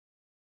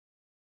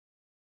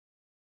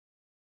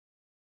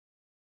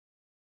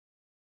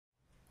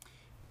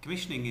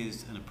Commissioning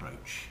is an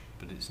approach,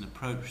 but it's an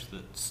approach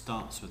that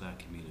starts with our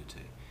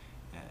community.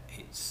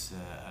 It's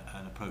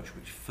an approach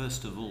which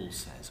first of all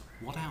says,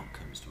 what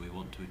outcomes do we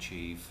want to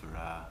achieve for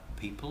our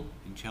people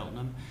in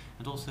Cheltenham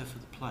and also for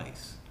the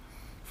place?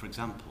 For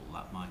example,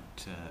 that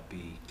might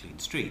be clean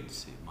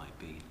streets, it might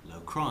be low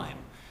crime,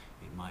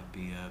 it might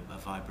be a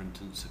vibrant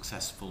and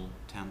successful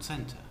town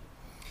centre.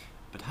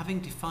 But having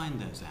defined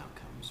those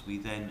outcomes, we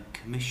then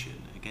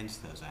commission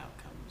against those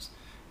outcomes.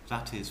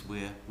 That is,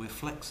 we're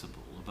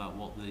flexible about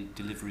what the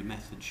delivery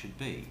method should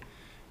be.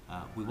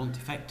 We want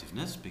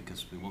effectiveness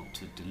because we want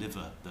to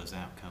deliver those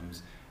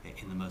outcomes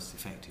in the most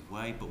effective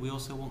way, but we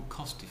also want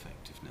cost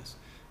effectiveness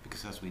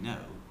because, as we know,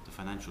 the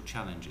financial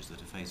challenges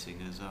that are facing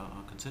us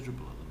are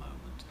considerable at the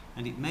moment.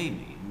 And it may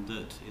mean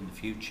that in the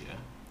future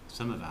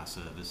some of our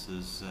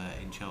services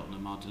in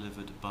Cheltenham are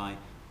delivered by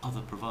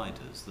other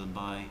providers than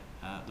by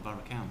the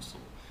Borough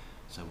Council.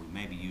 So we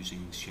may be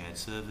using shared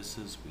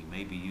services, we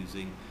may be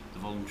using the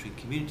voluntary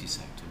community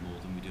sector more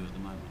than we do at the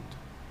moment.